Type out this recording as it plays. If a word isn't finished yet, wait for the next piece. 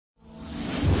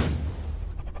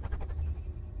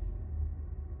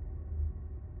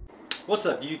What's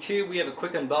up YouTube? We have a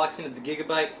quick unboxing of the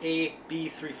Gigabyte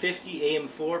AB350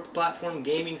 AM4 platform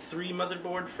gaming 3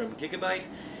 motherboard from Gigabyte,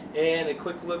 and a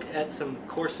quick look at some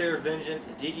Corsair Vengeance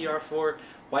DDR4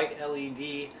 white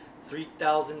LED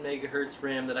 3000 megahertz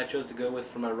RAM that I chose to go with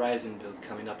for my Ryzen build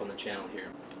coming up on the channel here.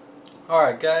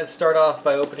 Alright guys, start off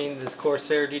by opening this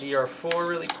Corsair DDR4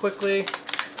 really quickly.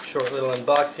 Short little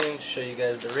unboxing to show you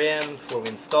guys the RAM before we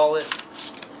install it.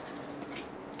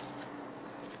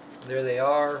 There they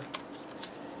are.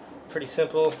 Pretty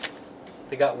simple.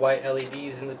 They got white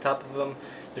LEDs in the top of them.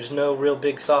 There's no real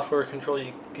big software control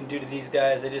you can do to these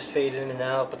guys. They just fade in and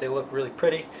out, but they look really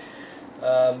pretty.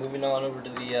 Moving on over to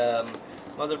the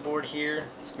motherboard here.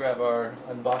 Let's grab our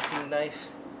unboxing knife.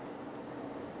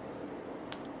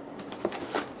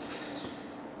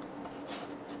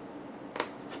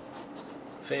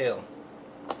 Fail.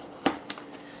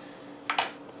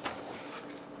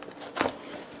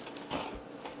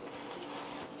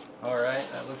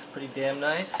 Alright, that looks pretty damn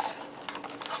nice.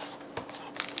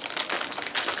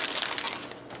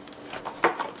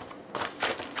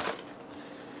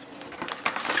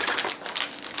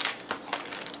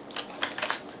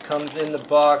 Comes in the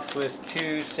box with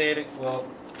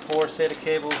four SATA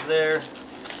cables there.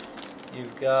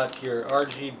 You've got your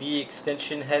RGB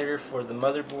extension header for the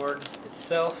motherboard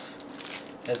itself,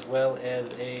 as well as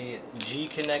a G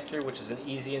connector, which is an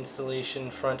easy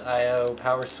installation front I/O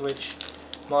power switch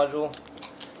module.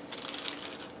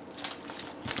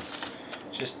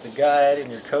 Just the guide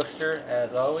and your coaster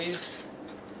as always,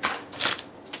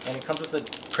 and it comes with a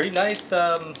pretty nice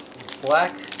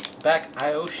black back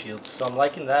I/O shield, so I'm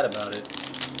liking that about it.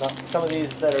 Some of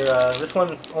these that are this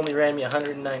one only ran me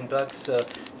 $109, so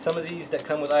some of these that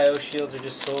come with I/O shields are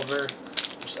just silver,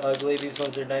 just ugly. These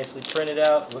ones are nicely printed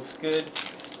out, looks good.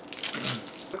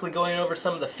 Quickly going over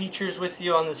some of the features with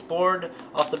you on this board.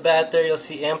 Off the bat there you'll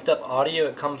see amped up audio.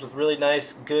 It comes with really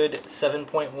nice good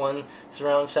 7.1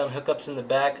 surround sound hookups in the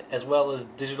back, as well as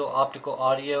digital optical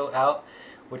audio out,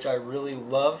 which I really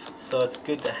love, so it's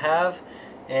good to have.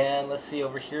 And let's see,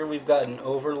 over here we've got an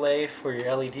overlay for your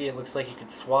LED. It looks like you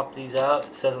could swap these out.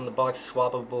 It says on the box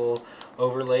swappable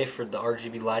overlay for the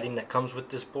RGB lighting that comes with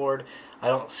this board. I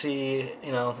don't see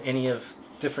any of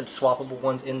different swappable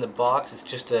ones in the box. It's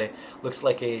just looks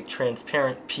like a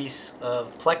transparent piece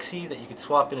of plexi that you could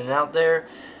swap in and out there.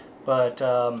 But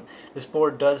this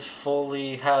board does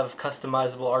fully have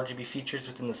customizable RGB features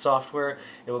within the software.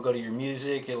 It will go to your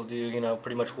music, it will do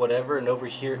pretty much whatever, and over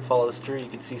here it follows through. You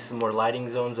can see some more lighting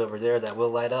zones over there that will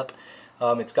light up.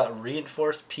 It's got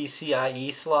reinforced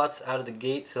PCIe slots out of the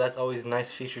gate, so that's always a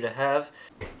nice feature to have.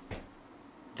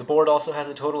 The board also has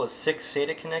a total of 6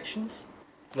 SATA connections.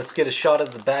 Let's get a shot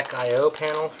of the back I/O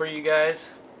panel for you guys.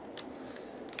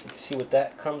 You can see what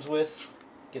that comes with.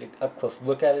 Get an up close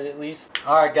look at it at least.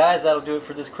 Alright guys, that'll do it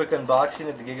for this quick unboxing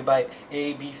of the Gigabyte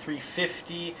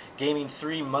AB350 Gaming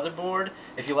 3 motherboard.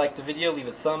 If you liked the video, leave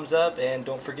a thumbs up and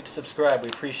don't forget to subscribe. We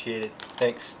appreciate it.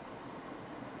 Thanks.